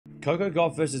Coco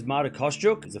Gauff versus Marta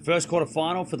Kostyuk is the first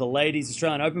quarterfinal for the Ladies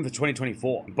Australian Open for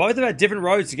 2024. Both have had different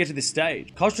roads to get to this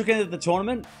stage. Kostyuk entered the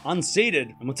tournament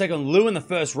unseeded and will take on Liu in the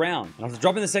first round. And after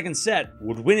dropping the second set,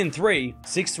 would win in 3,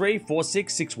 6-3,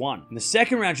 4-6, 6-1. In the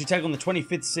second round, she'd take on the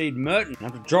 25th seed Mertens, and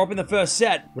after dropping the first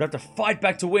set, would have to fight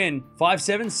back to win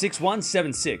 5-7, 6-1,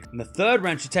 7-6. In the third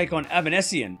round, she'd take on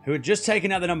Avanesian, who had just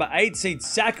taken out the number 8 seed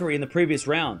Sakkari in the previous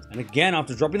round. And again,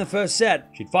 after dropping the first set,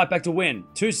 she'd fight back to win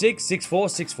 2-6, 6-4,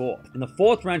 6-4. In the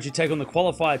fourth round, she'd take on the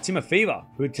qualifier Timofeeva,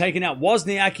 who had taken out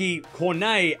Wozniacki,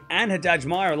 Cornet, and Haddad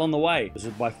Maia along the way. This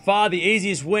was by far the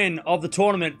easiest win of the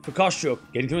tournament for Kostyuk,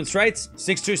 getting through in straights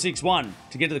 6-2, 6-1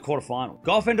 to get to the quarterfinal.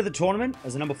 Gauff entered the tournament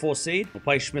as the number 4 seed, will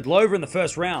play Schmidlova in the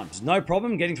first round. There's no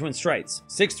problem getting through in straights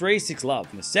 6-3, 6-love.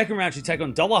 In the second round, she'd take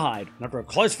on Dollarhide, and after a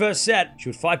close first set, she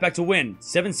would fight back to win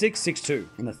 7-6,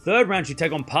 6-2. In the third round, she'd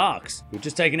take on Parks, who had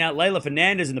just taken out Leylah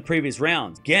Fernandez in the previous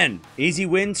round. Again, easy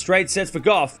win, straight sets for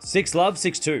Gauff, 6-love,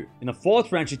 6-2. In the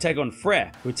fourth round, she'd take on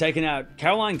Frey, who had taken out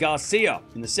Caroline Garcia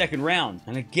in the second round.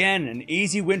 And again, an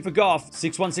easy win for Gauff,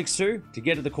 6-1, 6-2 to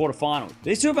get to the quarterfinals.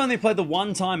 These two have only played the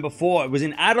one time before. It was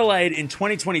in Adelaide in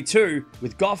 2022,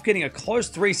 with Gauff getting a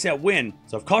close 3-set win.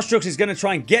 So if Kostyuk is going to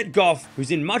try and get Gauff, who's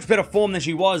in much better form than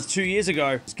she was 2 years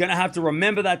ago, she's going to have to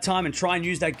remember that time and try and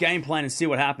use that game plan and see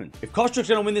what happens. If Kostyuk's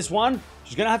going to win this one,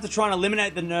 she's going to have to try and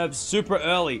eliminate the nerves super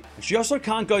early. And she also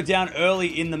can't go down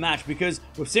early in the match, because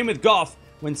we've seen with Gauff,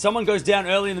 when someone goes down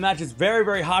early in the match, it's very,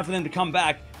 very hard for them to come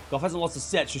back. Gauff hasn't lost a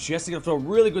set, so she has to get off to a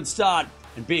really good start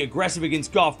and be aggressive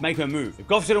against Gauff, make her move. If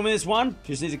Gauff's going to win this one,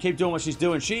 she just needs to keep doing what she's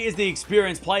doing. She is the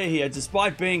experienced player here,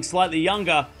 despite being slightly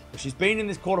younger. But she's been in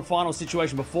this quarterfinal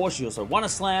situation before. She also won a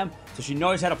slam, so she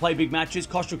knows how to play big matches.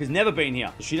 Kostyuk has never been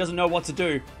here, so she doesn't know what to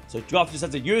do. So Gauff just has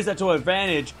to use that to her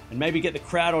advantage and maybe get the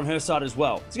crowd on her side as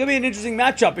well. It's going to be an interesting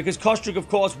matchup because Kostyuk, of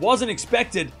course, wasn't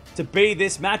expected to be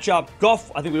this matchup.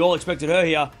 Gauff, I think we all expected her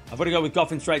here. I've got to go with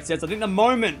Gauff in straight sets. I think the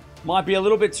moment might be a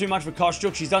little bit too much for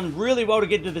Kostyuk. She's done really well to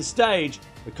get to this stage,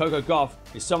 but Coco Gauff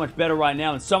is so much better right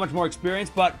now and so much more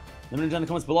experienced. But let me know down in the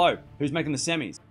comments below who's making the semis.